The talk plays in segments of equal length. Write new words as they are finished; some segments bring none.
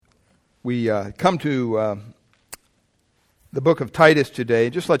We come to the book of Titus today.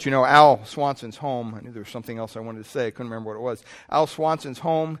 Just to let you know, Al Swanson's home. I knew there was something else I wanted to say. I couldn't remember what it was. Al Swanson's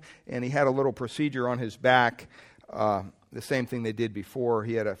home, and he had a little procedure on his back. The same thing they did before.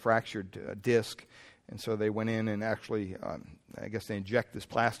 He had a fractured disc, and so they went in and actually, I guess they inject this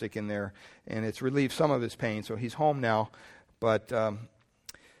plastic in there, and it's relieved some of his pain. So he's home now, but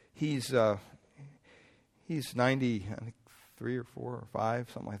he's 90, I think 3 or 4 or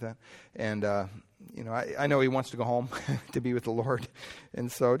 5, something like that. And, I know he wants to go home to be with the Lord.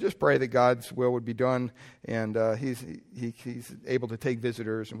 And so just pray that God's will would be done. And he's able to take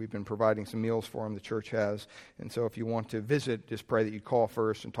visitors, and we've been providing some meals for him, the church has. And so if you want to visit, just pray that you call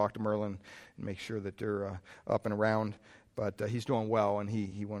first and talk to Merlin and make sure that they're up and around. But he's doing well, and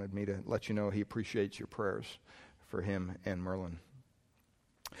he wanted me to let you know he appreciates your prayers for him and Merlin.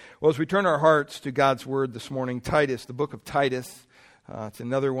 Well, as we turn our hearts to God's Word this morning, Titus, the book of Titus, it's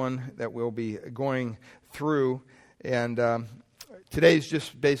another one that we'll be going through. And today's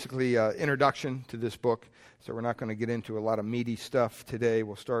just basically introduction to this book, so we're not going to get into a lot of meaty stuff today.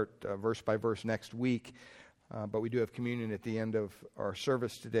 We'll start verse by verse next week, but we do have communion at the end of our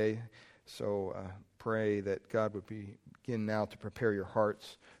service today, so pray that God would begin now to prepare your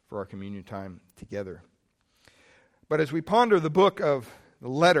hearts for our communion time together. But as we ponder the book of the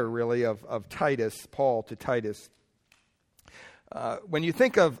letter, really, of Titus, Paul to Titus. When you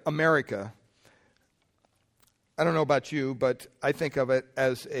think of America, I don't know about you, but I think of it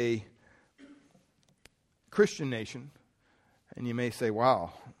as a Christian nation. And you may say,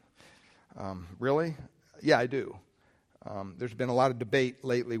 wow, really? Yeah, I do. There's been a lot of debate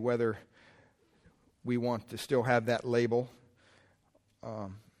lately whether we want to still have that label.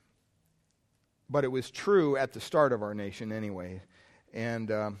 But it was true at the start of our nation anyway.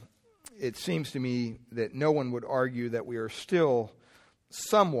 And it seems to me that no one would argue that we are still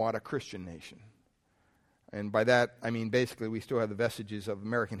somewhat a Christian nation. And by that, I mean basically we still have the vestiges of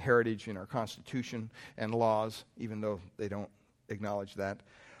American heritage in our Constitution and laws, even though they don't acknowledge that.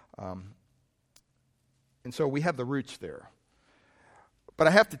 And so we have the roots there. But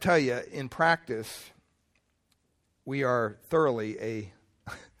I have to tell you, in practice, we are thoroughly a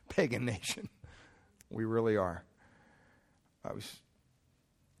pagan nation. We really are. I was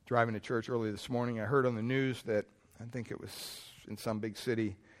driving to church early this morning. I heard on the news that, I think it was in some big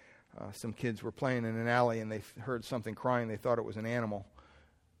city, some kids were playing in an alley and they heard something crying. They thought it was an animal.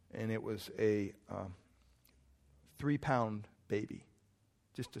 And it was a 3-pound baby,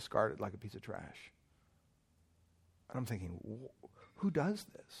 just discarded like a piece of trash. And I'm thinking, who does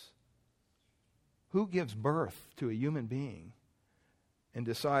this? Who gives birth to a human being and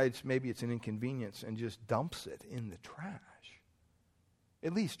decides maybe it's an inconvenience and just dumps it in the trash?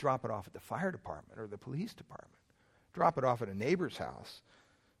 At least drop it off at the fire department or the police department. Drop it off at a neighbor's house.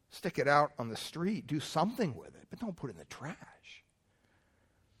 Stick it out on the street. Do something with it, but don't put it in the trash.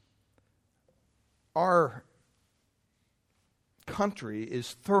 Our country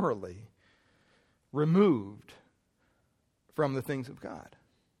is thoroughly removed from the things of God.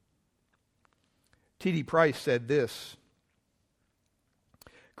 T.D. Price said this: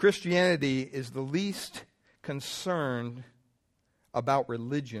 Christianity is the least concerned about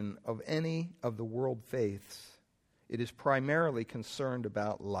religion of any of the world faiths. It is primarily concerned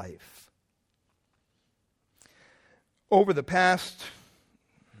about life. Over the past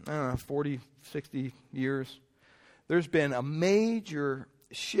 40, 60 years, there's been a major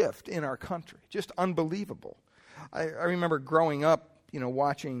shift in our country. Just unbelievable. I remember growing up,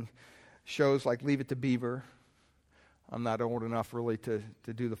 watching shows like Leave It to Beaver. I'm not old enough really to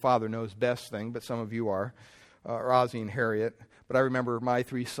do the Father Knows Best thing, but some of you are. Or Ozzie and Harriet. But I remember My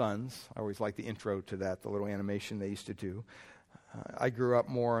Three Sons. I always liked the intro to that, the little animation they used to do. I grew up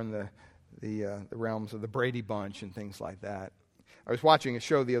more in the realms of the Brady Bunch and things like that. I was watching a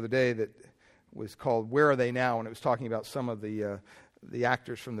show the other day that was called Where Are They Now? And it was talking about some of the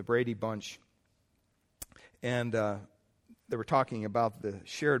actors from the Brady Bunch. And they were talking about the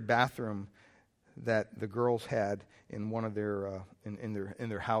shared bathroom that the girls had in one of their in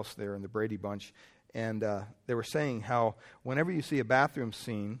their house there in the Brady Bunch. And they were saying how whenever you see a bathroom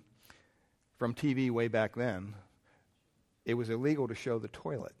scene from TV way back then, it was illegal to show the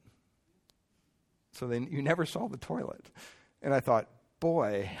toilet. So you never saw the toilet. And I thought,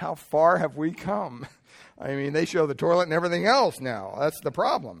 boy, how far have we come? I mean, they show the toilet and everything else now. That's the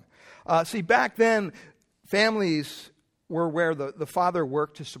problem. See, back then, families were where the father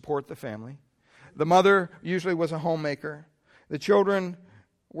worked to support the family. The mother usually was a homemaker. The children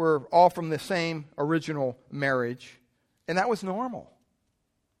were all from the same original marriage. And that was normal.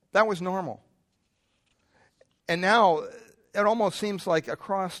 That was normal. And now it almost seems like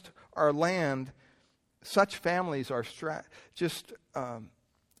across our land, such families are just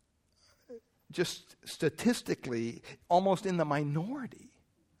statistically almost in the minority.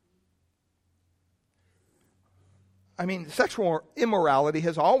 I mean, sexual immorality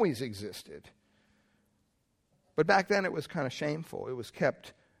has always existed. But back then it was kind of shameful. It was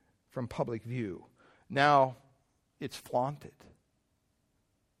kept from public view. Now it's flaunted.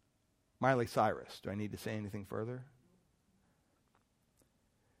 Miley Cyrus. Do I need to say anything further?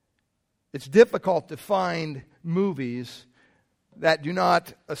 It's difficult to find movies that do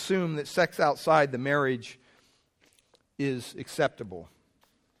not assume that sex outside the marriage is acceptable.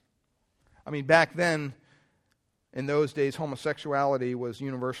 I mean, back then, in those days, homosexuality was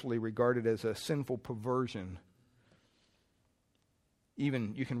universally regarded as a sinful perversion.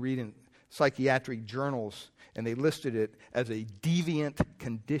 Even you can read in psychiatric journals, and they listed it as a deviant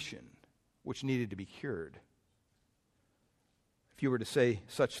condition which needed to be cured. If you were to say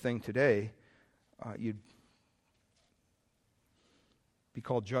such thing today, you'd be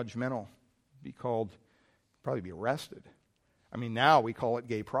called judgmental, probably be arrested. I mean, now we call it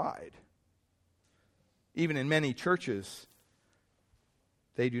gay pride. Even in many churches,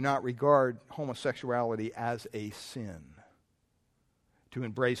 they do not regard homosexuality as a sin. To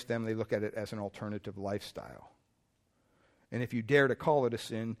embrace them, they look at it as an alternative lifestyle. And if you dare to call it a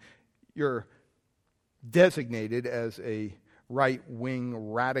sin, you're designated as a right-wing,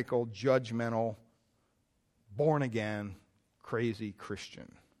 radical, judgmental, born-again, crazy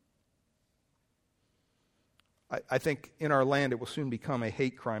Christian. I think in our land it will soon become a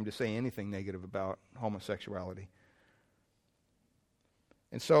hate crime to say anything negative about homosexuality.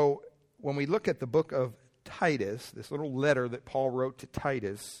 And so when we look at the book of Titus, this little letter that Paul wrote to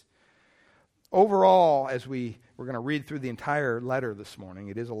Titus, overall, as we're going to read through the entire letter this morning,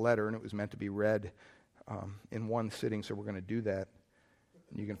 it is a letter and it was meant to be read in one sitting, so we're going to do that.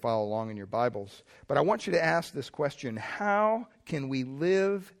 You can follow along in your Bibles. But I want you to ask this question: how can we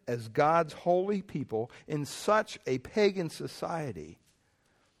live as God's holy people in such a pagan society?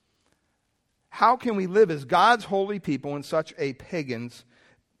 How can we live as God's holy people in such a pagan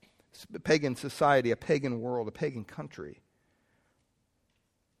society, a pagan world, a pagan country?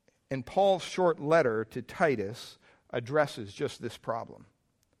 And Paul's short letter to Titus addresses just this problem.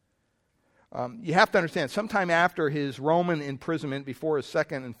 You have to understand, sometime after his Roman imprisonment, before his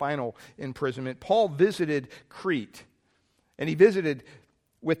second and final imprisonment, Paul visited Crete. And he visited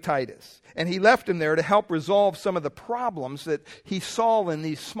with Titus. And he left him there to help resolve some of the problems that he saw in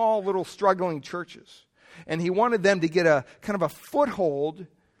these small little struggling churches. And he wanted them to get a kind of a foothold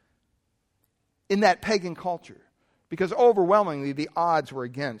in that pagan culture. Because overwhelmingly the odds were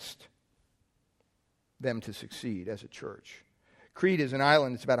against them to succeed as a church. Crete is an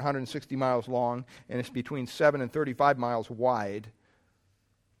island. It's about 160 miles long, and it's between 7 and 35 miles wide.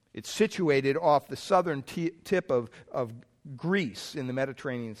 It's situated off the southern tip of Greece in the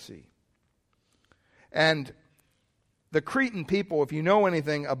Mediterranean Sea. And the Cretan people, if you know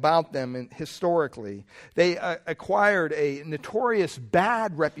anything about them historically, they acquired a notorious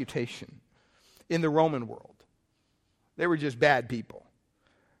bad reputation in the Roman world. They were just bad people.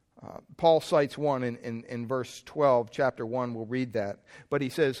 Paul cites one in verse 12, chapter 1, we'll read that. But he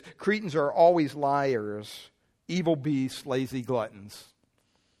says, Cretans are always liars, evil beasts, lazy gluttons.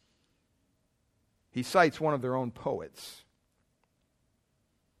 He cites one of their own poets.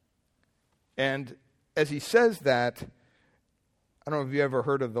 And as he says that, I don't know if you ever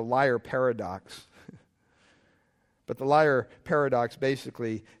heard of the liar paradox, but the liar paradox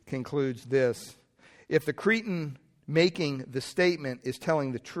basically concludes this: if the Cretan making the statement is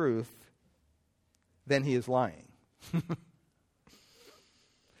telling the truth, then he is lying.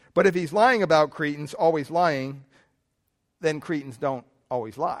 But if he's lying about Cretans always lying, then Cretans don't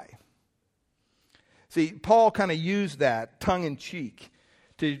always lie. See, Paul kind of used that tongue-in-cheek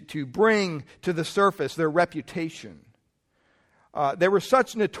to bring to the surface their reputation. They were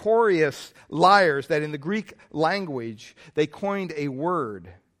such notorious liars that in the Greek language they coined a word,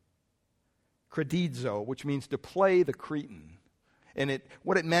 kredizo, which means to play the Cretan. And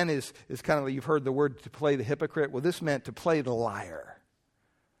what it meant is kind of like, you've heard the word to play the hypocrite. Well, this meant to play the liar.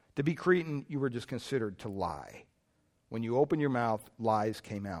 To be Cretan, you were just considered to lie. When you opened your mouth, lies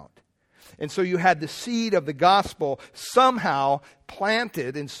came out. And so you had the seed of the gospel somehow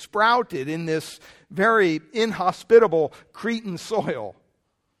planted and sprouted in this very inhospitable Cretan soil.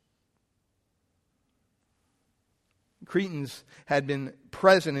 Cretans had been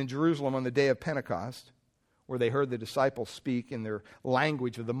present in Jerusalem on the day of Pentecost, where they heard the disciples speak in their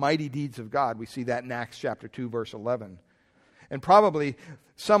language of the mighty deeds of God. We see that in Acts chapter 2, verse 11. And probably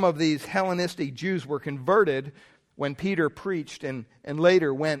some of these Hellenistic Jews were converted when Peter preached and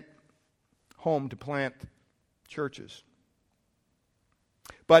later went home to plant churches.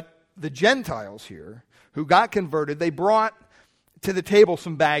 But the Gentiles here who got converted, they brought to the table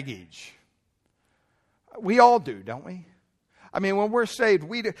some baggage. We all do, don't we? I mean, when we're saved,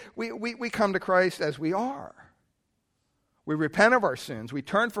 we come to Christ as we are. We repent of our sins. We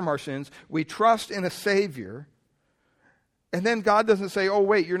turn from our sins. We trust in a Savior. And then God doesn't say, oh,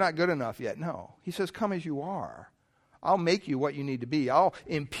 wait, you're not good enough yet. No. He says, come as you are. I'll make you what you need to be. I'll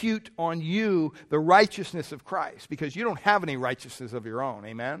impute on you the righteousness of Christ because you don't have any righteousness of your own.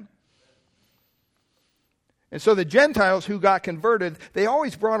 Amen? And so the Gentiles who got converted, they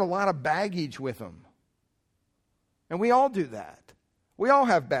always brought a lot of baggage with them. And we all do that. We all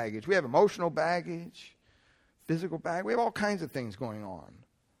have baggage. We have emotional baggage, physical baggage. We have all kinds of things going on.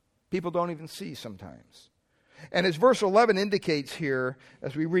 People don't even see sometimes. And as verse 11 indicates here,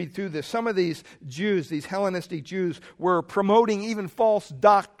 as we read through this, some of these Jews, these Hellenistic Jews, were promoting even false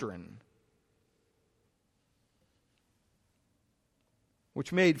doctrine,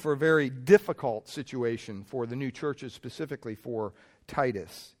 which made for a very difficult situation for the new churches, specifically for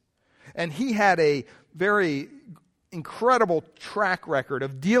Titus. And he had a very incredible track record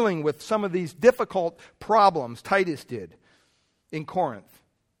of dealing with some of these difficult problems. Titus did in Corinth.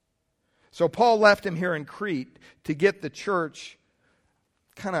 So Paul left him here in Crete to get the church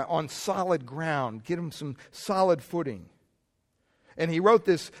kind of on solid ground, get him some solid footing. And he wrote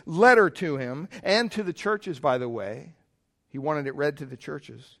this letter to him and to the churches, by the way. He wanted it read to the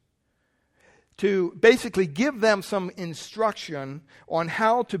churches, to basically give them some instruction on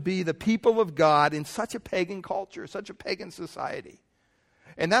how to be the people of God in such a pagan culture, such a pagan society.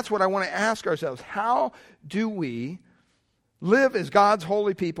 And that's what I want to ask ourselves. How do we live as God's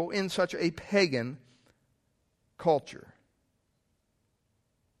holy people in such a pagan culture?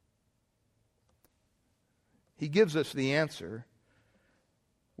 He gives us the answer,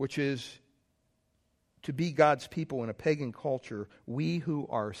 which is to be God's people in a pagan culture. We who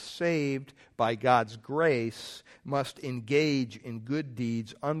are saved by God's grace must engage in good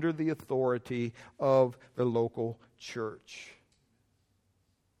deeds under the authority of the local church.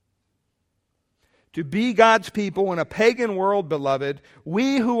 To be God's people in a pagan world, beloved,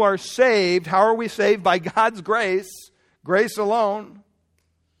 we who are saved, how are we saved? By God's grace, grace alone.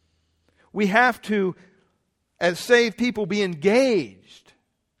 We have to, as saved people, be engaged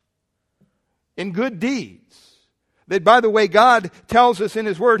in good deeds. That, by the way, God tells us in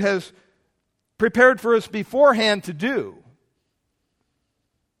His Word has prepared for us beforehand to do.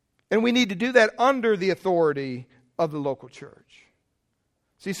 And we need to do that under the authority of the local church.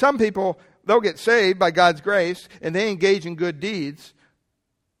 See, some people, they'll get saved by God's grace and they engage in good deeds,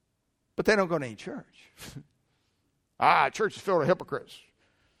 but they don't go to any church. Church is filled with hypocrites.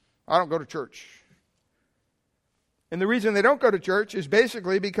 I don't go to church. And the reason they don't go to church is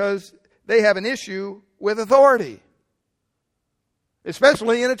basically because they have an issue with authority,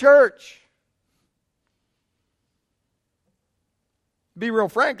 especially in a church. Be real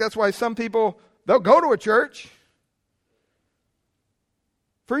frank, that's why some people, they'll go to a church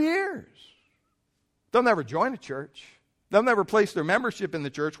for years. They'll never join a church. They'll never place their membership in the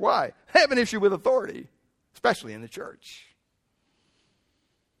church. Why? They have an issue with authority, especially in the church.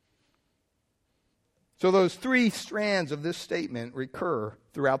 So those three strands of this statement recur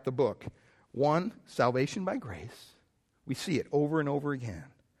throughout the book. One, salvation by grace. We see it over and over again.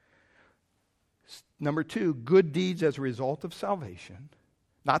 Number two, good deeds as a result of salvation.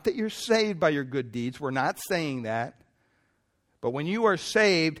 Not that you're saved by your good deeds. We're not saying that. But when you are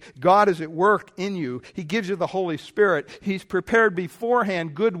saved, God is at work in you. He gives you the Holy Spirit. He's prepared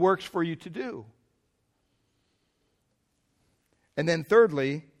beforehand good works for you to do. And then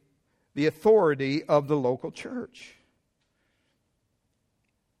thirdly, the authority of the local church.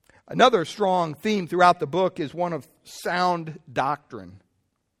 Another strong theme throughout the book is one of sound doctrine,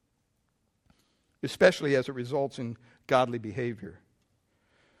 especially as it results in godly behavior.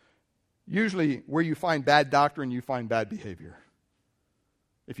 Usually where you find bad doctrine, you find bad behavior.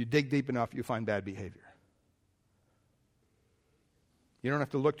 If you dig deep enough, you find bad behavior. You don't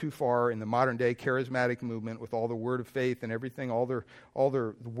have to look too far in the modern day charismatic movement with all the word of faith and everything, all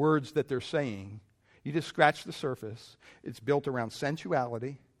their words that they're saying. You just scratch the surface. It's built around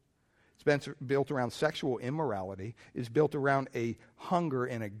sensuality. It's built around sexual immorality. It's built around a hunger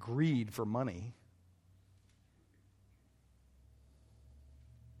and a greed for money.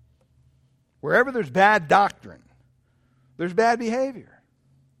 Wherever there's bad doctrine, there's bad behavior.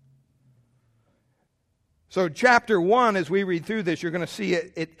 So chapter 1, as we read through this, you're going to see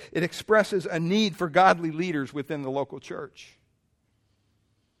it expresses a need for godly leaders within the local church,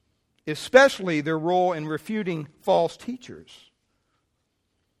 especially their role in refuting false teachers.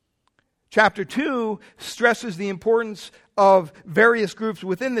 Chapter 2 stresses the importance of various groups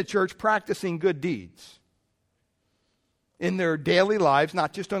within the church practicing good deeds in their daily lives,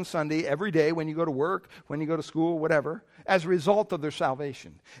 not just on Sunday, every day when you go to work, when you go to school, whatever, as a result of their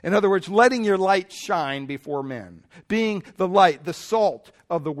salvation. In other words, letting your light shine before men, being the light, the salt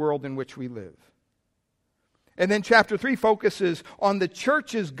of the world in which we live. And then chapter 3 focuses on the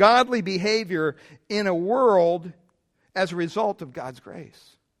church's godly behavior in a world as a result of God's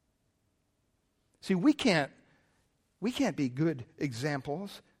grace. See, we can't be good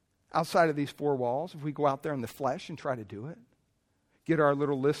examples outside of these four walls if we go out there in the flesh and try to do it. Get our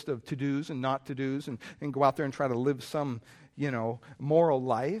little list of to-dos and not to-dos and go out there and try to live some, moral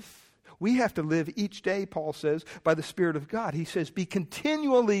life. We have to live each day, Paul says, by the Spirit of God. He says, be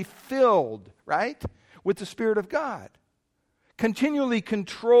continually filled, right, with the Spirit of God. Continually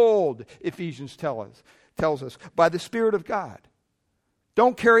controlled, Ephesians tells us, by the Spirit of God.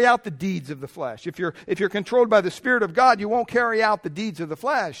 Don't carry out the deeds of the flesh. If you're controlled by the Spirit of God, you won't carry out the deeds of the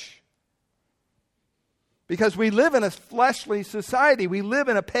flesh. Because we live in a fleshly society. We live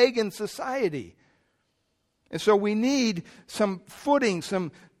in a pagan society. And so we need some footing,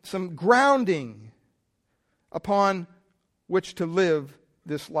 some grounding upon which to live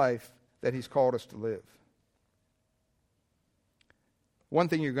this life that He's called us to live. One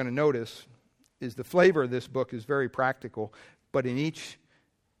thing you're going to notice is the flavor of this book is very practical, but in each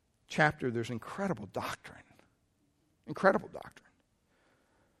chapter there's incredible doctrine. Incredible doctrine.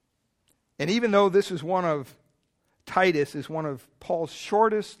 And even though this is Titus is one of Paul's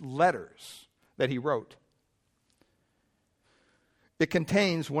shortest letters that he wrote, it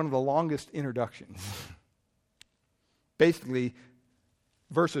contains one of the longest introductions. Basically,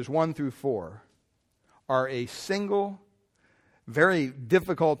 verses 1 through 4 are a single, very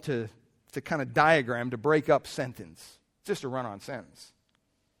difficult to kind of diagram, to break up sentence. Just a run-on sentence.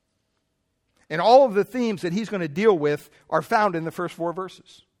 And all of the themes that he's going to deal with are found in the first 4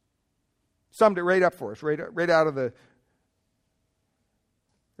 verses. Summed it right up for us, right out of the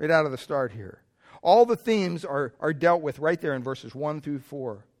start here. All the themes are dealt with right there in verses 1 through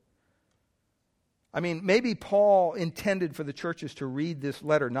 4. I mean, maybe Paul intended for the churches to read this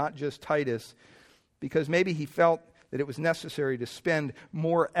letter, not just Titus, because maybe he felt that it was necessary to spend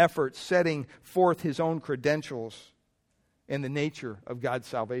more effort setting forth his own credentials and the nature of God's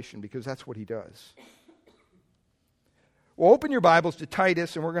salvation, because that's what he does. Well, open your Bibles to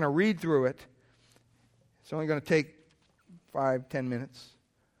Titus, and we're going to read through it. It's only going to take 5-10 minutes.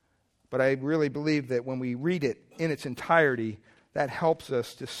 But I really believe that when we read it in its entirety, that helps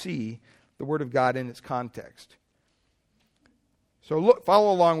us to see the Word of God in its context. So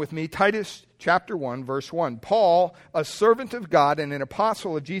follow along with me. Titus chapter 1, verse 1. Paul, a servant of God and an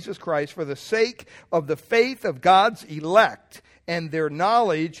apostle of Jesus Christ, for the sake of the faith of God's elect and their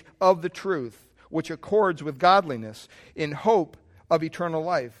knowledge of the truth, which accords with godliness, in hope of eternal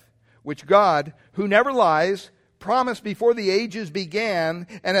life, which God, who never lies, promised before the ages began,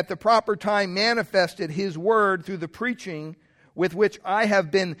 and at the proper time manifested His word through the preaching with which I have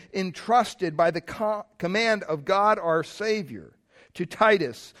been entrusted by the command of God our Savior. To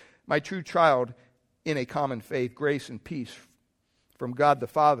Titus, my true child in a common faith, grace and peace from God the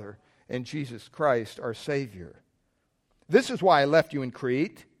Father and Jesus Christ our Savior. This is why I left you in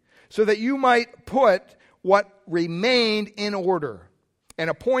Crete, so that you might put what remained in order, and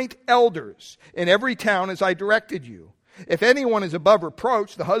appoint elders in every town as I directed you. If anyone is above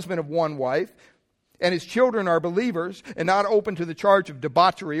reproach, the husband of one wife, and his children are believers, and not open to the charge of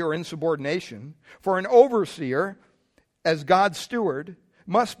debauchery or insubordination, for an overseer, as God's steward,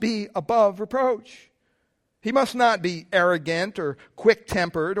 must be above reproach. He must not be arrogant or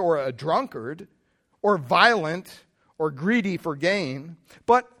quick-tempered or a drunkard or violent or greedy for gain,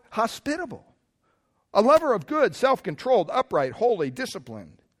 but hospitable, a lover of good, self-controlled, upright, holy,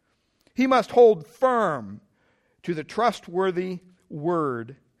 disciplined. He must hold firm to the trustworthy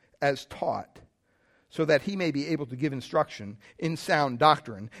word as taught, so that he may be able to give instruction in sound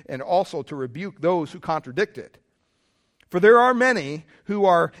doctrine, and also to rebuke those who contradict it. For there are many who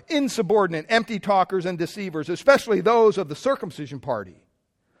are insubordinate, empty talkers and deceivers, especially those of the circumcision party.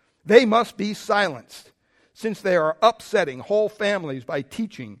 They must be silenced, since they are upsetting whole families by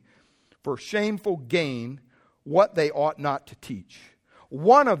teaching for shameful gain what they ought not to teach.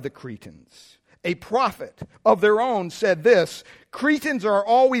 One of the Cretans, a prophet of their own, said this: Cretans are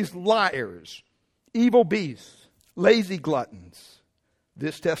always liars, evil beasts, lazy gluttons.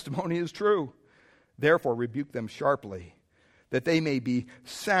 This testimony is true. Therefore rebuke them sharply, that they may be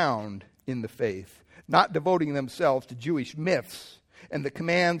sound in the faith, not devoting themselves to Jewish myths and the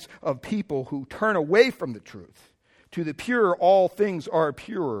commands of people who turn away from the truth. To the pure all things are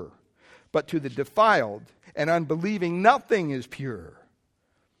purer, But to the defiled and unbelieving nothing is pure.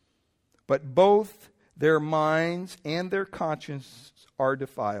 But both their minds and their consciences are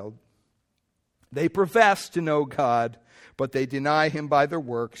defiled. They profess to know God, but they deny him by their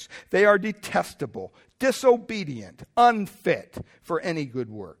works. They are detestable, disobedient, unfit for any good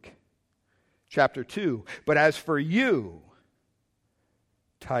work. Chapter 2, but as for you,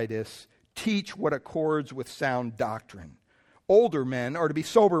 Titus, teach what accords with sound doctrine. Older men are to be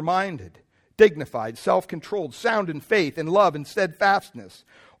sober-minded, dignified, self-controlled, sound in faith, in love, and steadfastness.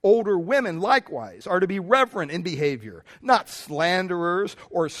 Older women, likewise, are to be reverent in behavior, not slanderers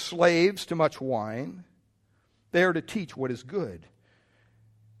or slaves to much wine. They are to teach what is good,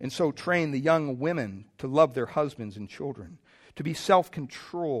 and so train the young women to love their husbands and children, to be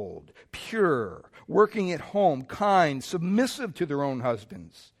self-controlled, pure, working at home, kind, submissive to their own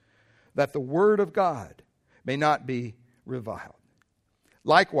husbands, that the word of God may not be reviled.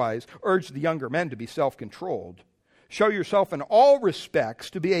 Likewise, urge the younger men to be self-controlled. Show yourself in all respects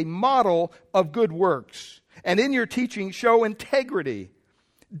to be a model of good works, and in your teaching show integrity,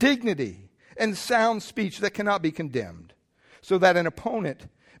 dignity, and sound speech that cannot be condemned, so that an opponent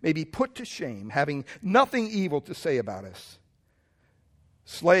may be put to shame, having nothing evil to say about us.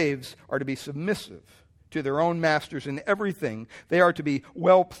 Slaves are to be submissive to their own masters in everything. They are to be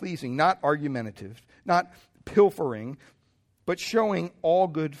well-pleasing, not argumentative, not pilfering, but showing all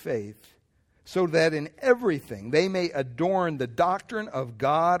good faith, so that in everything they may adorn the doctrine of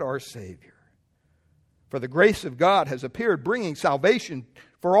God our Savior. For the grace of God has appeared, bringing salvation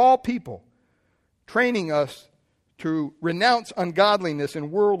for all people, training us to renounce ungodliness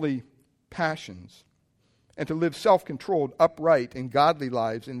and worldly passions, and to live self-controlled, upright, and godly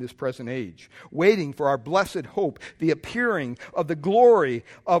lives in this present age, waiting for our blessed hope, the appearing of the glory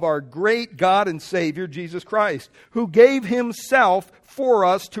of our great God and Savior, Jesus Christ, who gave himself for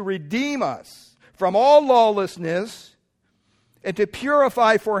us to redeem us from all lawlessness and to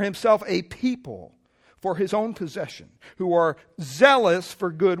purify for himself a people for his own possession, who are zealous for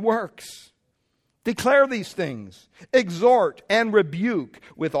good works. Declare these things, exhort and rebuke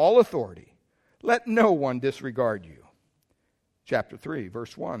with all authority. Let no one disregard you. Chapter 3,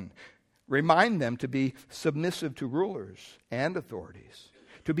 verse 1. Remind them to be submissive to rulers and authorities,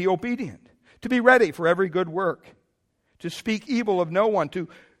 to be obedient, to be ready for every good work, to speak evil of no one, to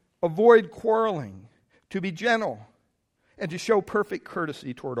avoid quarreling, to be gentle, and to show perfect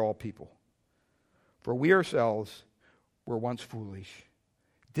courtesy toward all people. For we ourselves were once foolish,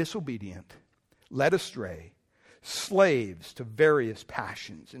 disobedient, led astray, slaves to various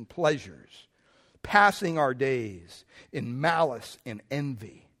passions and pleasures, passing our days in malice and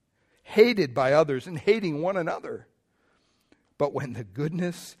envy, hated by others and hating one another. But when the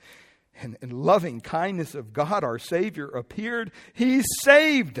goodness and loving kindness of God our Savior appeared, he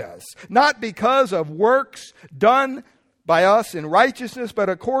saved us, not because of works done by us in righteousness, but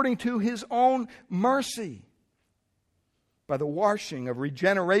according to his own mercy, by the washing of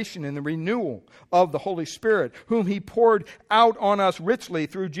regeneration and the renewal of the Holy Spirit, whom he poured out on us richly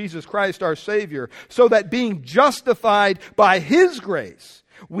through Jesus Christ our Savior, so that being justified by his grace,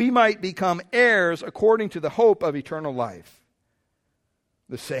 we might become heirs according to the hope of eternal life.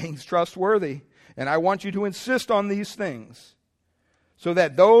 The saying's trustworthy, and I want you to insist on these things, so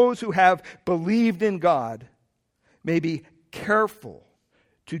that those who have believed in God may be careful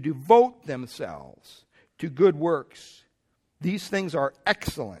to devote themselves to good works. These things are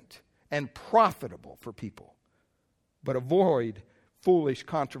excellent and profitable for people. But avoid foolish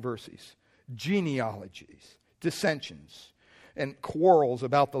controversies, genealogies, dissensions, and quarrels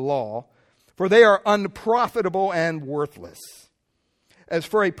about the law, for they are unprofitable and worthless. As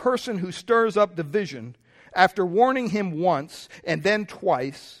for a person who stirs up division, after warning him once and then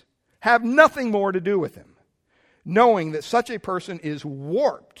twice, have nothing more to do with him, knowing that such a person is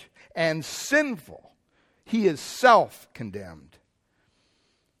warped and sinful. He is self-condemned.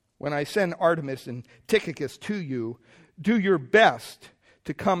 When I send Artemas and Tychicus to you, do your best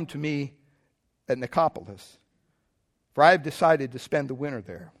to come to me at Nicopolis, for I have decided to spend the winter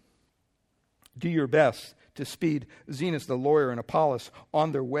there. Do your best to speed Zenas the lawyer and Apollos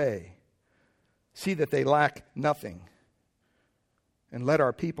on their way. See that they lack nothing. And let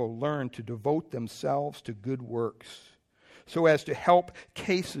our people learn to devote themselves to good works, so as to help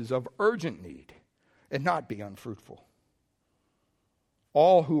cases of urgent need and not be unfruitful.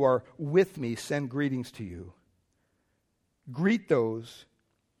 All who are with me send greetings to you. Greet those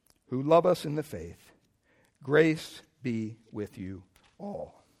who love us in the faith. Grace be with you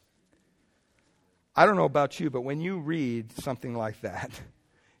all. I don't know about you, but when you read something like that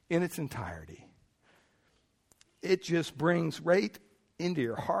in its entirety, it just brings right into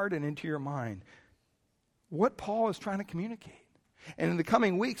your heart and into your mind what Paul is trying to communicate. And in the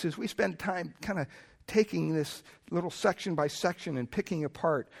coming weeks, as we spend time kind of taking this little section by section and picking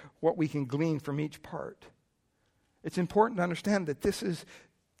apart what we can glean from each part, it's important to understand that this is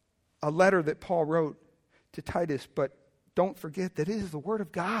a letter that Paul wrote to Titus, but don't forget that it is the Word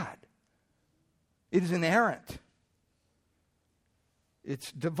of God. It is inerrant.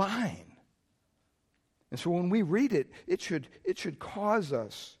 It's divine. And so when we read it, it should cause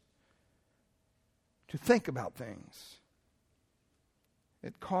us to think about things.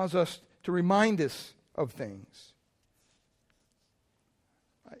 It causes us to remind us of things.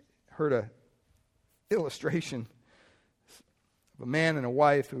 I heard an illustration of a man and a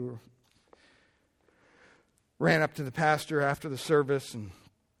wife who ran up to the pastor after the service, and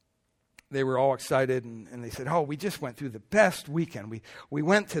they were all excited, and they said, "Oh, we just went through the best weekend. We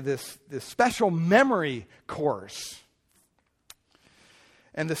went to this special memory course.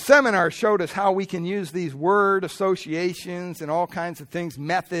 And the seminar showed us how we can use these word associations and all kinds of things,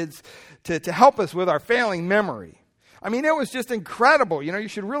 methods, to help us with our failing memory." I mean, it was just incredible. You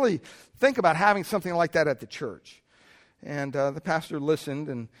should really think about having something like that at the church. And the pastor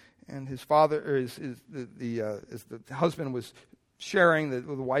listened, and his father, or as the husband was sharing, the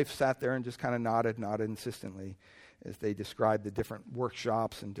wife sat there and just kind of nodded insistently as they described the different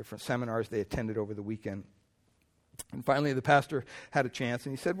workshops and different seminars they attended over the weekend. And finally, the pastor had a chance,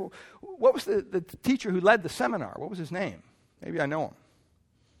 and he said, "Well, what was the teacher who led the seminar? What was his name? Maybe I know him."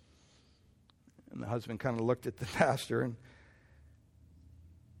 And the husband kind of looked at the pastor, and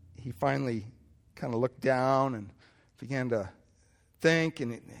he finally kind of looked down and began to think,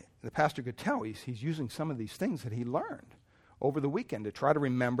 and the pastor could tell he's using some of these things that he learned over the weekend to try to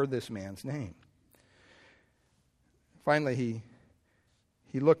remember this man's name. Finally,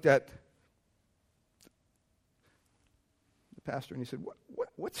 he looked at the pastor and he said,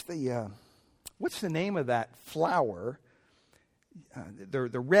 "What's the name of that flower? They're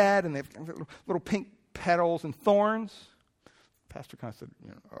red and they have little pink petals and thorns." The pastor kind of said,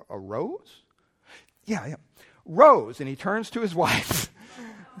 "A rose?" Yeah, rose. And he turns to his wife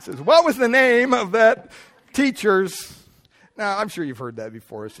and says, "What was the name of that teacher's?" Now, I'm sure you've heard that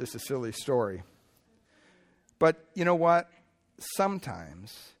before. It's just a silly story. But you know what?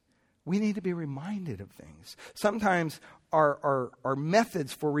 Sometimes we need to be reminded of things. Sometimes our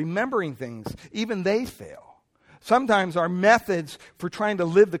methods for remembering things, even they fail. Sometimes our methods for trying to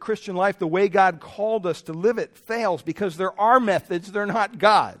live the Christian life the way God called us to live it fails because they're our methods, they're not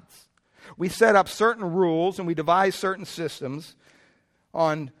God's. We set up certain rules and we devise certain systems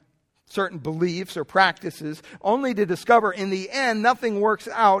on certain beliefs or practices, only to discover in the end nothing works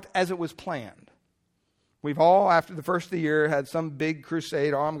out as it was planned. We've all, after the first of the year, had some big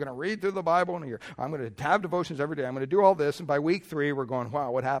crusade. "Oh, I'm going to read through the Bible in a year. I'm going to have devotions every day. I'm going to do all this." And by week 3, we're going,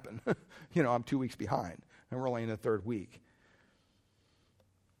 "Wow, what happened?" I'm 2 weeks behind, and we're only in the 3rd week.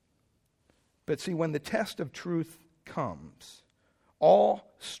 But see, when the test of truth comes, all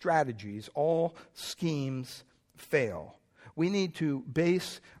strategies, all schemes fail. We need to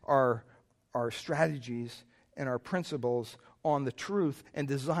base our strategies and our principles on the truth and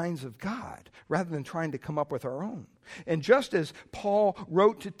designs of God rather than trying to come up with our own. And just as Paul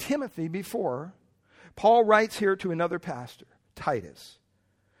wrote to Timothy before, Paul writes here to another pastor, Titus.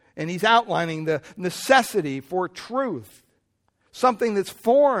 And he's outlining the necessity for truth, something that's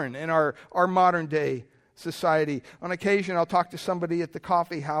foreign in our modern day society. On occasion, I'll talk to somebody at the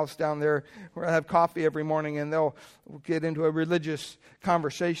coffee house down there where I have coffee every morning, and they'll get into a religious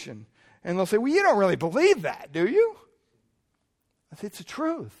conversation. And they'll say, "Well, you don't really believe that, do you?" I said, "It's the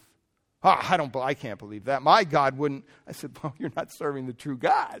truth." I can't believe that. My God wouldn't. I said, "Well, you're not serving the true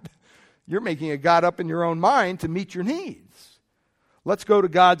God. You're making a God up in your own mind to meet your needs. Let's go to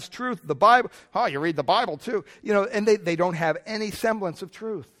God's truth, the Bible." "Oh, you read the Bible too." And they don't have any semblance of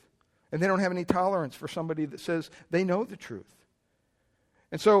truth. And they don't have any tolerance for somebody that says they know the truth.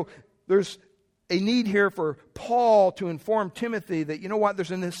 And so there's a need here for Paul to inform Timothy that,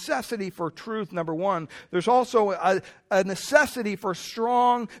 there's a necessity for truth, number one. There's also a necessity for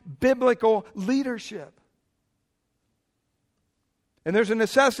strong biblical leadership. And there's a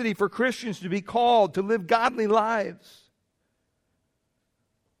necessity for Christians to be called to live godly lives.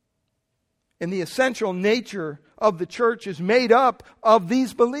 And the essential nature of the church is made up of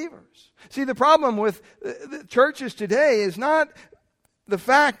these believers. See, the problem with the churches today is not the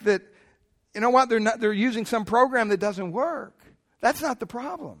fact that, they're using some program that doesn't work. That's not the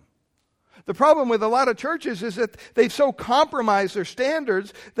problem. The problem with a lot of churches is that they've so compromised their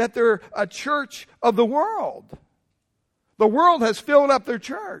standards that they're a church of the world. The world has filled up their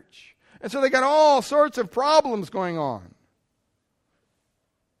church. And so they got all sorts of problems going on.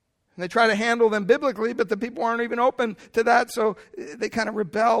 And they try to handle them biblically, but the people aren't even open to that, so they kind of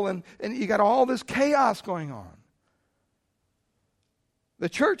rebel, and you got all this chaos going on. The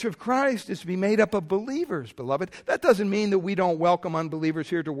church of Christ is to be made up of believers, beloved. That doesn't mean that we don't welcome unbelievers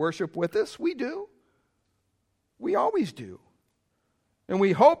here to worship with us. We do. We always do. And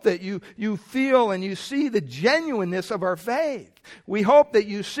we hope that you feel and you see the genuineness of our faith. We hope that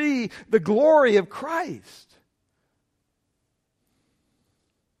you see the glory of Christ.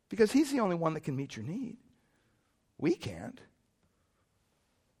 Because He's the only one that can meet your need. We can't.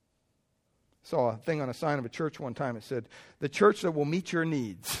 Saw a thing on a sign of a church one time. It said, "The church that will meet your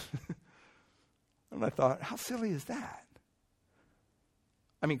needs." And I thought, how silly is that?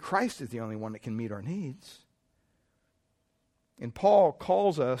 I mean, Christ is the only one that can meet our needs. And Paul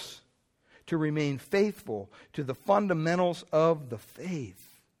calls us to remain faithful to the fundamentals of the faith.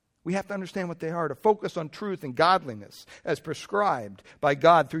 We have to understand what they are, to focus on truth and godliness as prescribed by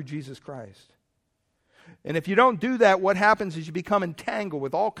God through Jesus Christ. And if you don't do that, what happens is you become entangled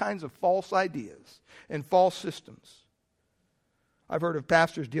with all kinds of false ideas and false systems. I've heard of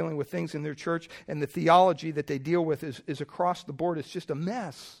pastors dealing with things in their church, and the theology that they deal with is across the board. It's just a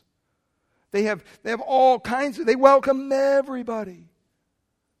mess. They have all kinds of, they welcome everybody.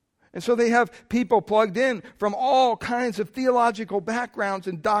 And so they have people plugged in from all kinds of theological backgrounds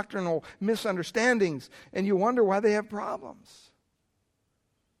and doctrinal misunderstandings, and you wonder why they have problems.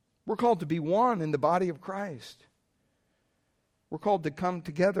 We're called to be one in the body of Christ. We're called to come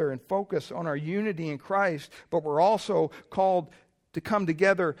together and focus on our unity in Christ, but we're also called to come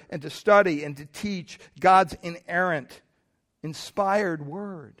together and to study and to teach God's inerrant, inspired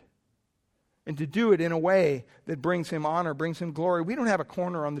word. And to do it in a way that brings Him honor, brings Him glory. We don't have a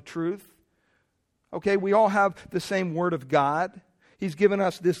corner on the truth. Okay, we all have the same Word of God. He's given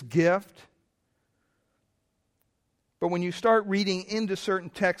us this gift. But when you start reading into certain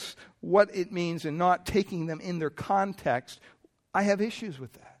texts what it means and not taking them in their context, I have issues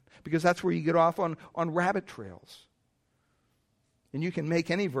with that. Because that's where you get off on rabbit trails. And you can make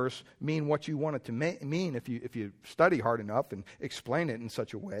any verse mean what you want it to mean if you study hard enough and explain it in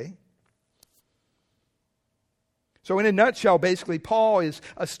such a way. So in a nutshell, basically, Paul is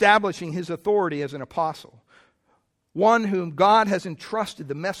establishing his authority as an apostle, one whom God has entrusted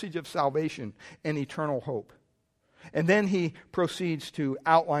the message of salvation and eternal hope. And then he proceeds to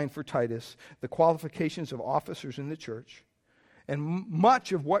outline for Titus the qualifications of officers in the church. And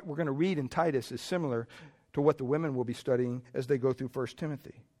much of what we're going to read in Titus is similar to what the women will be studying as they go through 1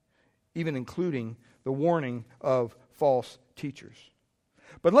 Timothy, even including the warning of false teachers.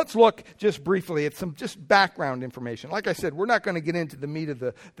 But let's look just briefly at some just background information. Like I said, we're not going to get into the meat of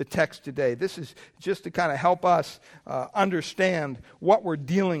the text today. This is just to kind of help us understand what we're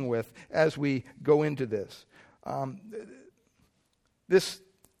dealing with as we go into this.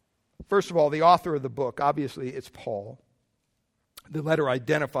 First of all, the author of the book, obviously it's Paul. The letter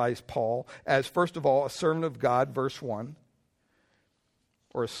identifies Paul as, first of all, a servant of God, verse 1.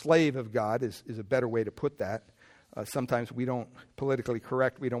 Or a slave of God is a better way to put that. Sometimes we don't, politically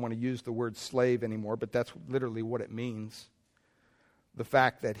correct, we don't want to use the word slave anymore, but that's literally what it means. The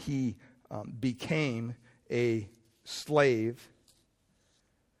fact that he became a slave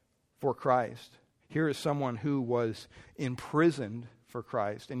for Christ. Here is someone who was imprisoned for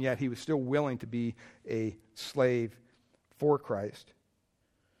Christ, and yet he was still willing to be a slave for Christ.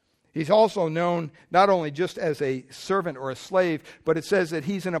 He's also known not only just as a servant or a slave, but it says that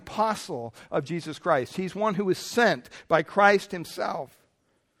he's an apostle of Jesus Christ. He's one who was sent by Christ himself.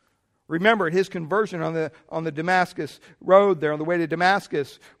 Remember, at his conversion on the Damascus road there, on the way to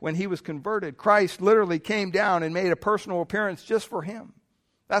Damascus, when he was converted, Christ literally came down and made a personal appearance just for him.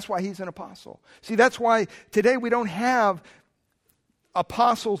 That's why he's an apostle. See, that's why today we don't have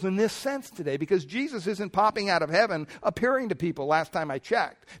apostles in this sense today, because Jesus isn't popping out of heaven appearing to people last time I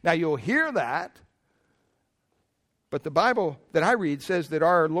checked. Now you'll hear that, but the Bible that I read says that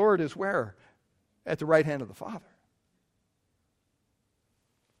our Lord is where? At the right hand of the Father.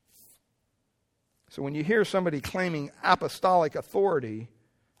 So when you hear somebody claiming apostolic authority,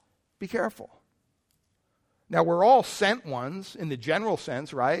 be careful. Now, we're all sent ones in the general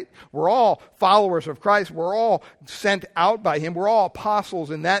sense, right? We're all followers of Christ. We're all sent out by Him. We're all apostles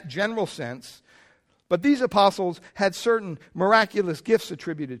in that general sense. But these apostles had certain miraculous gifts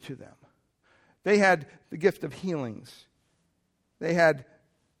attributed to them. They had the gift of healings. They had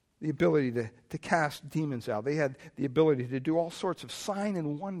the ability to cast demons out. They had the ability to do all sorts of sign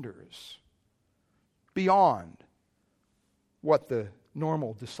and wonders beyond what the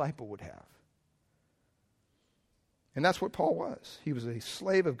normal disciple would have. And that's what Paul was. He was a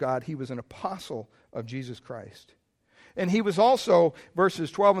slave of God. He was an apostle of Jesus Christ. And he was also,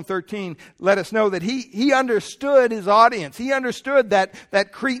 verses 12 and 13, let us know that he understood his audience. He understood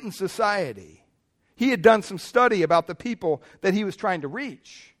that Cretan society. He had done some study about the people that he was trying to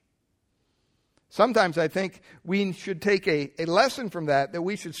reach. Sometimes I think we should take a lesson from that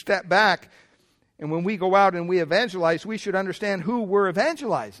we should step back, and when we go out and we evangelize, we should understand who we're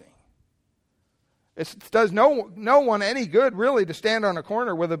evangelizing. It does no one any good, really, to stand on a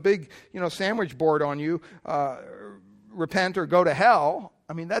corner with a big, sandwich board on you, repent or go to hell.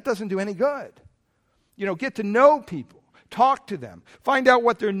 I mean, that doesn't do any good. Get to know people, talk to them, find out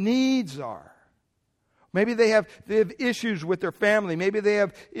what their needs are. Maybe they have issues with their family. Maybe they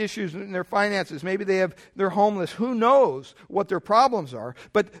have issues in their finances. Maybe they're homeless. Who knows what their problems are?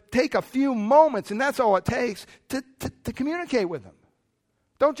 But take a few moments, and that's all it takes to communicate with them.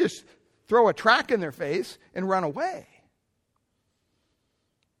 Don't just throw a tract in their face and run away.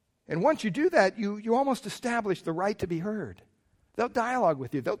 And once you do that, you almost establish the right to be heard. They'll dialogue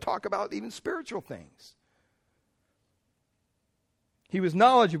with you. They'll talk about even spiritual things. He was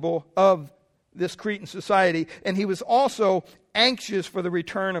knowledgeable of this Cretan society, and he was also anxious for the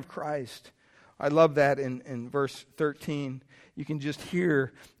return of Christ. I love that in verse 13. You can just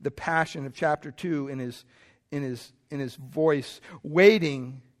hear the passion of chapter 2 in his voice,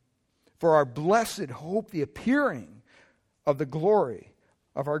 waiting for our blessed hope, the appearing of the glory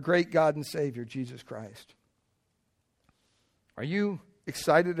of our great God and Savior, Jesus Christ. Are you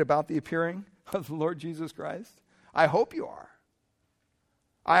excited about the appearing of the Lord Jesus Christ? I hope you are.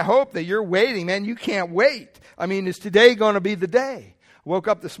 I hope that you're waiting, man. You can't wait. I mean, is today going to be the day? I woke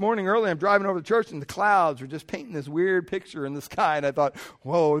up this morning early. I'm driving over to church, and the clouds were just painting this weird picture in the sky. And I thought,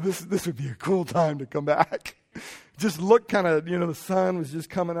 whoa, this would be a cool time to come back. Just look kind of, the sun was just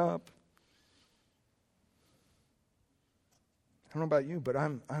coming up. I don't know about you, but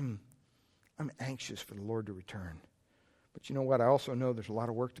I'm anxious for the Lord to return. But you know what? I also know there's a lot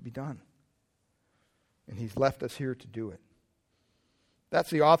of work to be done. And He's left us here to do it. That's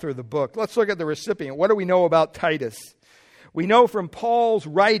the author of the book. Let's look at the recipient. What do we know about Titus? We know from Paul's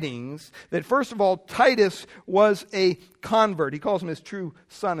writings that, first of all, Titus was a convert. He calls him his true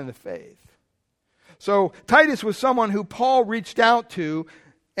son in the faith. So Titus was someone who Paul reached out to,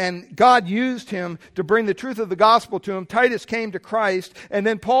 and God used him to bring the truth of the gospel to him. Titus came to Christ, and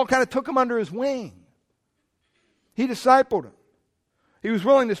then Paul kind of took him under his wing. He discipled him. He was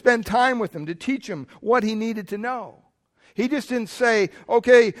willing to spend time with him, to teach him what he needed to know. He just didn't say,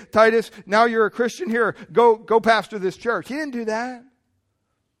 okay, Titus, now you're a Christian, here, go pastor this church. He didn't do that.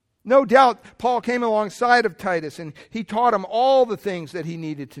 No doubt Paul came alongside of Titus, and he taught him all the things that he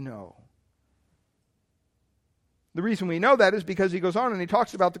needed to know. The reason we know that is because he goes on and he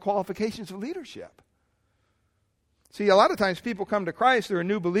talks about the qualifications of leadership. See, a lot of times people come to Christ, they're a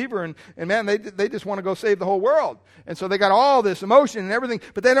new believer, and man, they just want to go save the whole world. And so they got all this emotion and everything,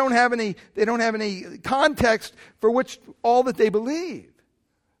 but they don't have any context for which all that they believe.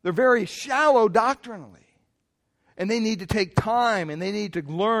 They're very shallow doctrinally. And they need to take time, and they need to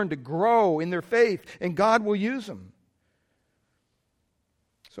learn to grow in their faith, and God will use them.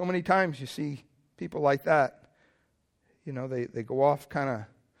 So many times you see people like that. They go off kind of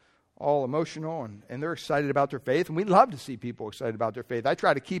all emotional, and they're excited about their faith. And we love to see people excited about their faith. I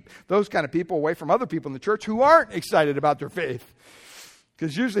try to keep those kind of people away from other people in the church who aren't excited about their faith.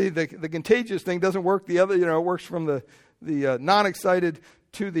 Because usually the contagious thing doesn't work the other, it works from the non-excited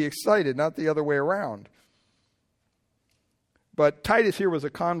to the excited, not the other way around. But Titus here was a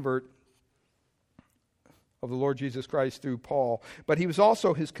convert of the Lord Jesus Christ through Paul. But he was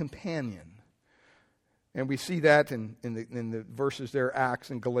also his companion. And we see that in the verses there, Acts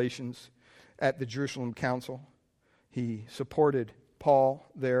and Galatians, at the Jerusalem Council. He supported Paul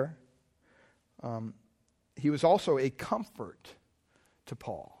there. He was also a comfort to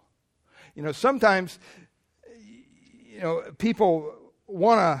Paul. Sometimes, people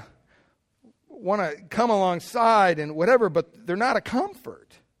want to come alongside and whatever, but they're not a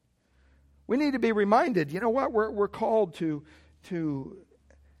comfort. We need to be reminded, we're called to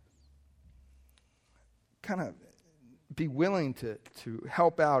kind of be willing to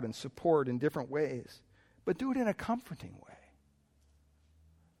help out and support in different ways, but do it in a comforting way.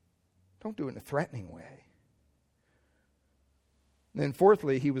 Don't do it in a threatening way. And then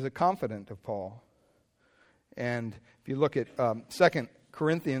fourthly, he was a confidant of Paul. And if you look at 2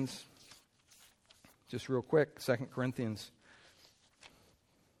 Corinthians, just real quick, 2 Corinthians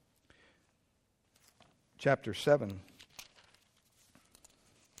chapter 7.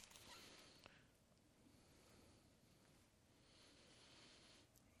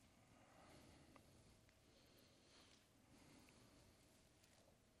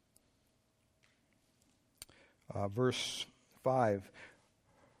 Verse 5.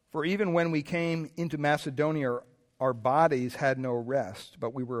 For even when we came into Macedonia, our bodies had no rest,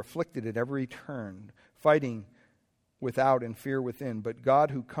 but we were afflicted at every turn, fighting without and fear within. But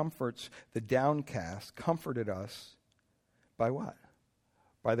God, who comforts the downcast, comforted us by what?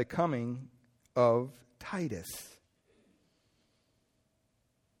 By the coming of Titus.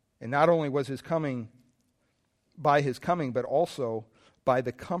 And not only was his coming, but also by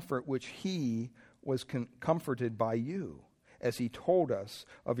the comfort which he was comforted by you, as he told us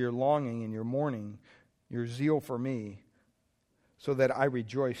of your longing and your mourning, your zeal for me, so that I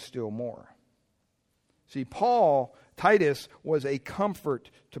rejoice still more. See, Titus was a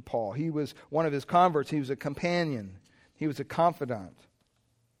comfort to Paul. He was one of his converts. He was a companion. He was a confidant.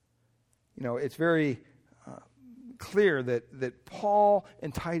 You know, it's very clear that Paul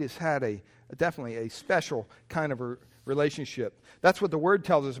and Titus had definitely a special kind of a relationship. That's what the Word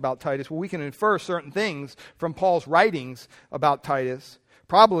tells us about Titus. Well, we can infer certain things from Paul's writings about Titus.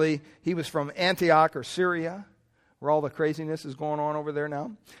 Probably he was from Antioch or Syria, where all the craziness is going on over there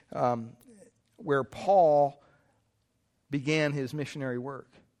now, where Paul began his missionary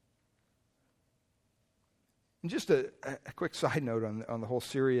work. And just a quick side note on the whole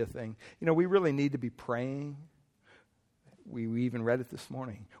Syria thing. You know, we really need to be praying. We even read it this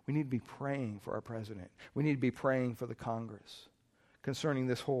morning. We need to be praying for our president. We need to be praying for the Congress concerning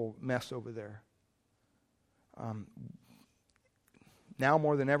this whole mess over there. Now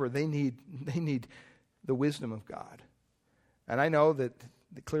more than ever, they need the wisdom of God. And I know that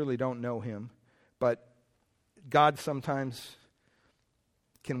they clearly don't know him, but God sometimes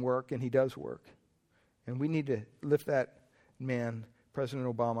can work, and he does work. And we need to lift that man, President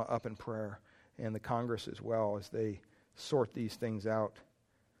Obama, up in prayer, and the Congress as well, as they sort these things out.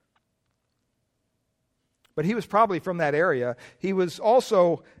 But he was probably from that area. He was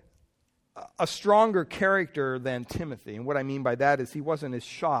also a stronger character than Timothy. And what I mean by that is he wasn't as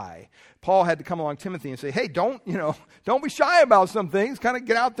shy. Paul had to come along Timothy and say, hey, don't be shy about some things. Kind of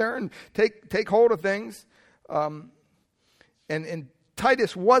get out there and take hold of things. And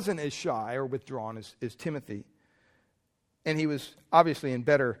Titus wasn't as shy or withdrawn as Timothy. And he was obviously in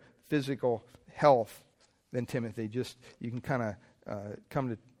better physical health than Timothy. Just you can kind of come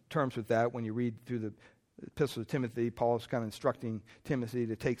to terms with that when you read through the Epistle of Timothy. Paul's kind of instructing Timothy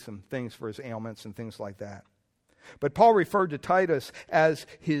to take some things for his ailments and things like that. But Paul referred to Titus as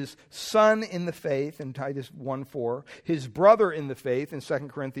his son in the faith in Titus 1:4, his brother in the faith in 2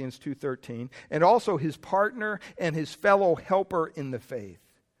 Corinthians 2:13, and also his partner and his fellow helper in the faith.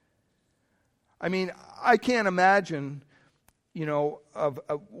 I mean, I can't imagine, of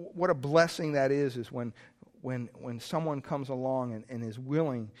what a blessing that is when someone comes along and is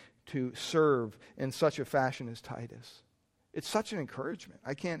willing to serve in such a fashion as Titus. It's such an encouragement.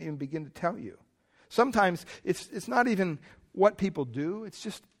 I can't even begin to tell you. Sometimes it's not even what people do. It's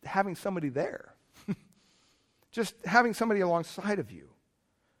just having somebody there. Just having somebody alongside of you.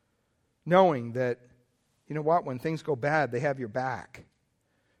 Knowing that, when things go bad, they have your back.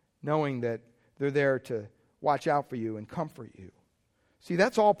 Knowing that they're there to watch out for you and comfort you. See,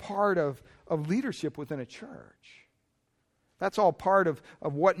 that's all part of leadership within a church. That's all part of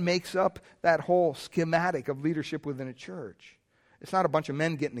what makes up that whole schematic of leadership within a church. It's not a bunch of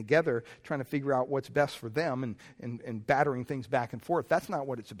men getting together trying to figure out what's best for them and battering things back and forth. That's not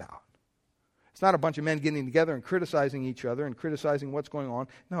what it's about. It's not a bunch of men getting together and criticizing each other and criticizing what's going on.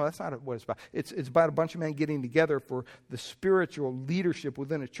 No, that's not what it's about. It's about a bunch of men getting together for the spiritual leadership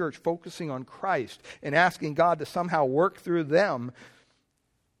within a church, focusing on Christ and asking God to somehow work through them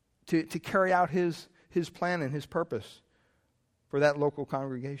to carry out His plan and His purpose for that local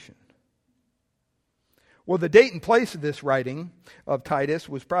congregation. Well, the date and place of this writing of Titus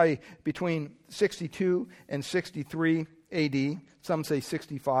was probably between 62 and 63 AD. Some say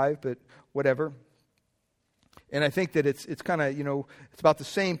 65, but whatever. And I think that it's kind of, it's about the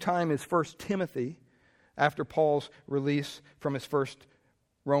same time as 1 Timothy, after Paul's release from his first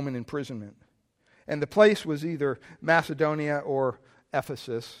Roman imprisonment. And the place was either Macedonia or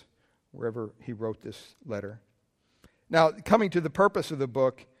Ephesus, wherever he wrote this letter. Now, coming to the purpose of the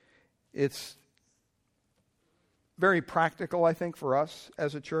book, it's very practical, I think, for us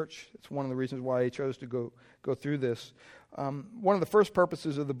as a church. It's one of the reasons why I chose to go through this. One of the first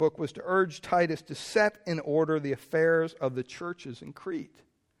purposes of the book was to urge Titus to set in order the affairs of the churches in Crete.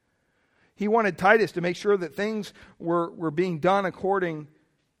 He wanted Titus to make sure that things were being done according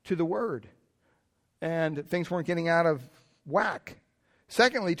to the Word, and things weren't getting out of whack.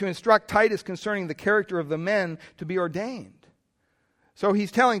 Secondly, to instruct Titus concerning the character of the men to be ordained. So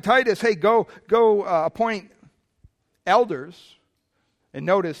he's telling Titus, hey, go appoint elders. And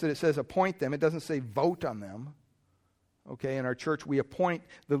notice that it says appoint them. It doesn't say vote on them. Okay, in our church, we appoint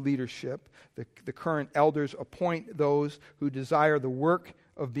the leadership. The current elders appoint those who desire the work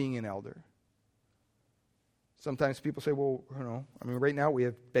of being an elder. Sometimes people say, well, right now we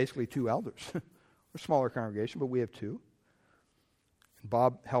have basically 2 elders. We're a smaller congregation, but we have 2.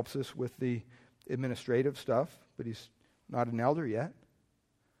 Bob helps us with the administrative stuff, but he's not an elder yet.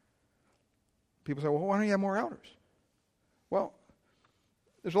 People say, well, why don't you have more elders? Well,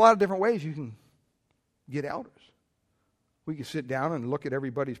 there's a lot of different ways you can get elders. We can sit down and look at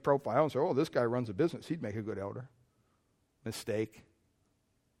everybody's profile and say, oh, this guy runs a business. He'd make a good elder. Mistake.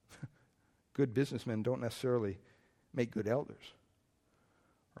 Good businessmen don't necessarily make good elders.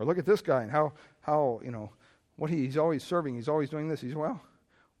 Or look at this guy and how what he's always serving, he's always doing this.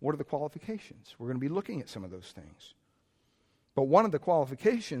 What are the qualifications? We're going to be looking at some of those things. But one of the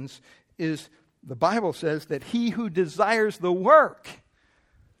qualifications is the Bible says that he who desires the work,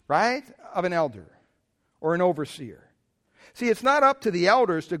 right, of an elder or an overseer. See, it's not up to the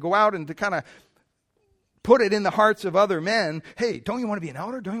elders to go out and to kind of put it in the hearts of other men. Hey, don't you want to be an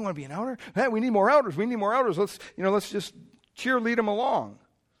elder? Don't you want to be an elder? Hey, we need more elders. We need more elders. Let's just cheerlead them along.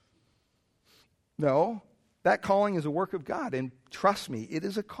 No, that calling is a work of God. And trust me, it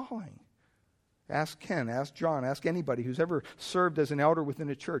is a calling. Ask Ken, ask John, ask anybody who's ever served as an elder within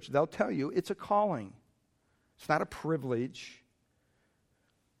a church. They'll tell you it's a calling. It's not a privilege.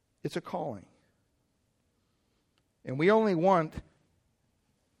 It's a calling. And we only want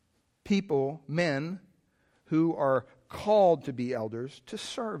people, men, who are called to be elders, to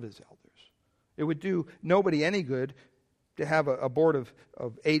serve as elders. It would do nobody any good to have a board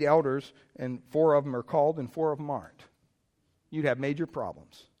of 8 elders and 4 of them are called and 4 of them aren't. You'd have major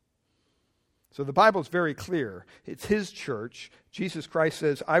problems. So the Bible's very clear. It's His church. Jesus Christ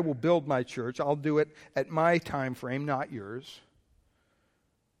says, I will build my church. I'll do it at my time frame, not yours.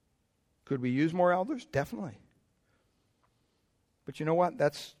 Could we use more elders? Definitely. But you know what?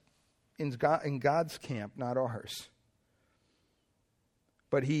 That's in God's camp, not ours.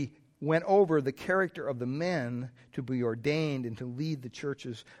 But He went over the character of the men to be ordained and to lead the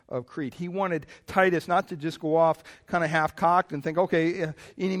churches of Crete. He wanted Titus not to just go off kind of half-cocked and think, okay,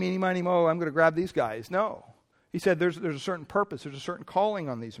 eeny, meeny, miny, mo, I'm going to grab these guys. No. He said there's a certain purpose, there's a certain calling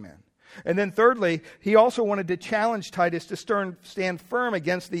on these men. And then thirdly, he also wanted to challenge Titus to stand firm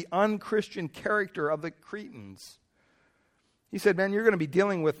against the unchristian character of the Cretans. He said, man, you're going to be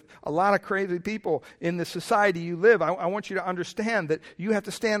dealing with a lot of crazy people in the society you live. I want you to understand that you have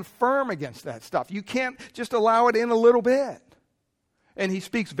to stand firm against that stuff. You can't just allow it in a little bit. And he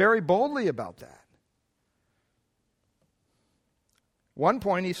speaks very boldly about that. One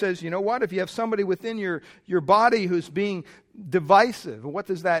point he says, you know what? If you have somebody within your body who's being divisive, what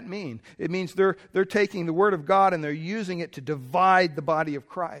does that mean? It means they're taking the Word of God and they're using it to divide the body of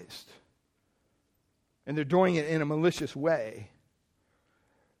Christ. And they're doing it in a malicious way.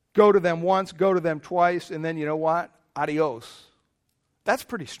 Go to them once, go to them twice, and then you know what? Adios. That's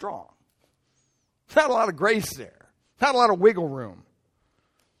pretty strong. Not a lot of grace there. Not a lot of wiggle room.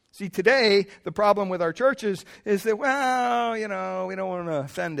 See, today, the problem with our churches is that, well, we don't want to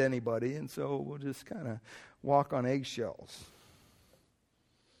offend anybody, and so we'll just kind of walk on eggshells.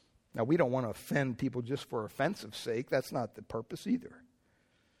 Now, we don't want to offend people just for offensive sake. That's not the purpose either.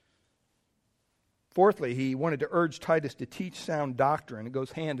 Fourthly, he wanted to urge Titus to teach sound doctrine. It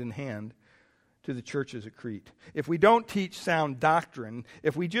goes hand in hand to the churches at Crete. If we don't teach sound doctrine,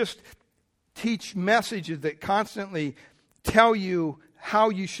 if we just teach messages that constantly tell you how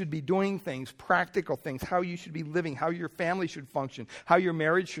you should be doing things, practical things, how you should be living, how your family should function, how your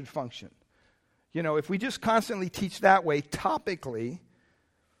marriage should function. If we just constantly teach that way, topically,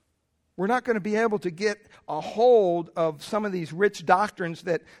 we're not going to be able to get a hold of some of these rich doctrines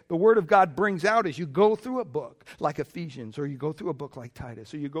that the Word of God brings out as you go through a book like Ephesians, or you go through a book like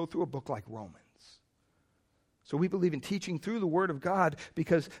Titus, or you go through a book like Romans. So we believe in teaching through the Word of God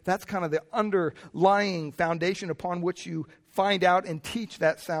because that's kind of the underlying foundation upon which you find out and teach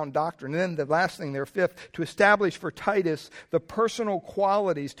that sound doctrine. And then the last thing there, fifth, to establish for Titus the personal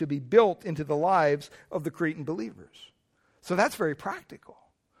qualities to be built into the lives of the Cretan believers. So that's very practical.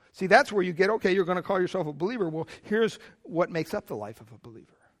 See, that's where you get, okay, you're going to call yourself a believer. Well, here's what makes up the life of a believer.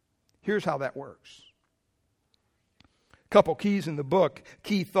 Here's how that works. A couple keys in the book.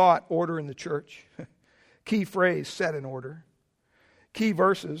 Key thought, order in the church. Key phrase, set in order. Key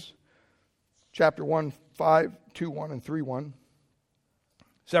verses, chapter 1, 5, 2:1, and 3:1.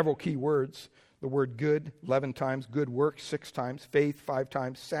 Several key words. The word good, 11 times. Good work, 6 times. Faith, 5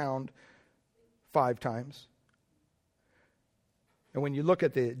 times. Sound, 5 times. And when you look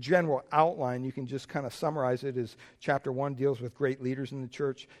at the general outline, you can just kind of summarize it as chapter 1 deals with great leaders in the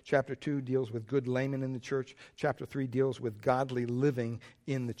church. Chapter 2 deals with good laymen in the church. Chapter 3 deals with godly living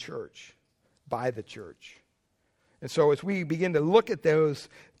in the church, by the church. And so as we begin to look at those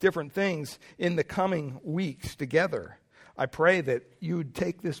different things in the coming weeks together, I pray that you would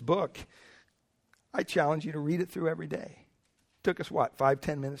take this book. I challenge you to read it through every day. It took us,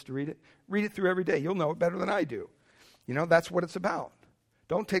 5-10 minutes to read it? Read it through every day. You'll know it better than I do. That's what it's about.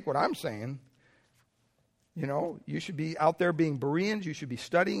 Don't take what I'm saying. You should be out there being Bereans. You should be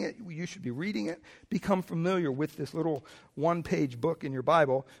studying it. You should be reading it. Become familiar with this little one-page book in your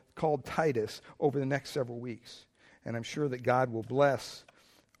Bible called Titus over the next several weeks. And I'm sure that God will bless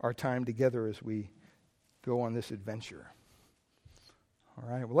our time together as we go on this adventure. All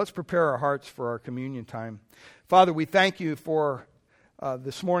right, well, let's prepare our hearts for our communion time. Father, we thank you for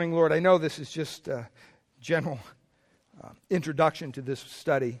this morning, Lord. I know this is just a general introduction to this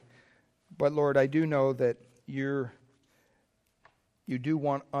study, but Lord, I do know that you do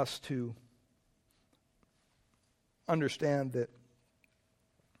want us to understand that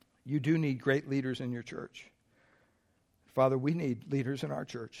you do need great leaders in your church. Father, we need leaders in our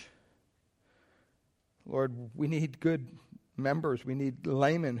church. Lord, we need good members. We need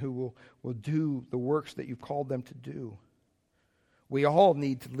laymen who will do the works that you've called them to do. We all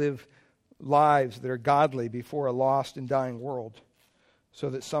need to live lives that are godly before a lost and dying world so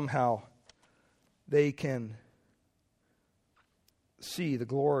that somehow they can see the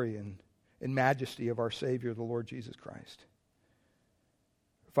glory and majesty of our Savior, the Lord Jesus Christ.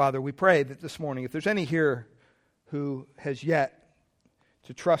 Father, we pray that this morning, if there's any here who has yet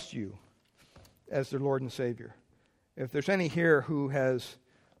to trust you as their Lord and Savior, if there's any here who has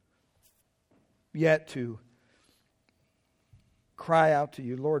yet to cry out to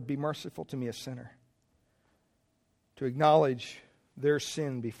you, Lord, be merciful to me, a sinner, to acknowledge their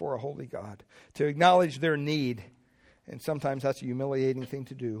sin before a holy God, to acknowledge their need, and sometimes that's a humiliating thing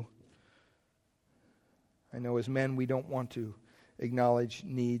to do. I know as men we don't want to acknowledge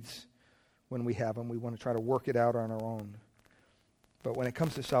needs when we have them. We want to try to work it out on our own. But when it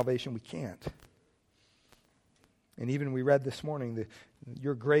comes to salvation, we can't. And even we read this morning that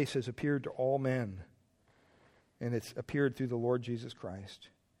your grace has appeared to all men, and it's appeared through the Lord Jesus Christ.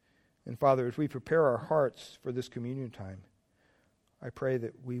 And Father, as we prepare our hearts for this communion time, I pray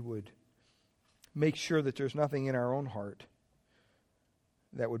that we would make sure that there's nothing in our own heart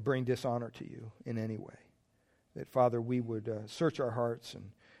that would bring dishonor to you in any way. That, Father, we would search our hearts,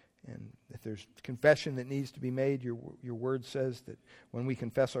 and if there's confession that needs to be made, your word says that when we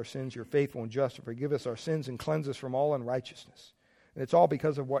confess our sins, you're faithful and just to forgive us our sins and cleanse us from all unrighteousness. And it's all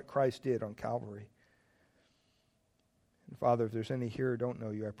because of what Christ did on Calvary. And Father, if there's any here who don't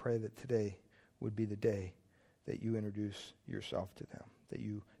know you, I pray that today would be the day that you introduce yourself to them, that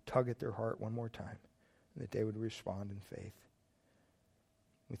you tug at their heart one more time, and that they would respond in faith.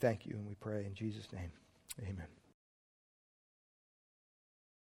 We thank you and we pray in Jesus' name. Amen.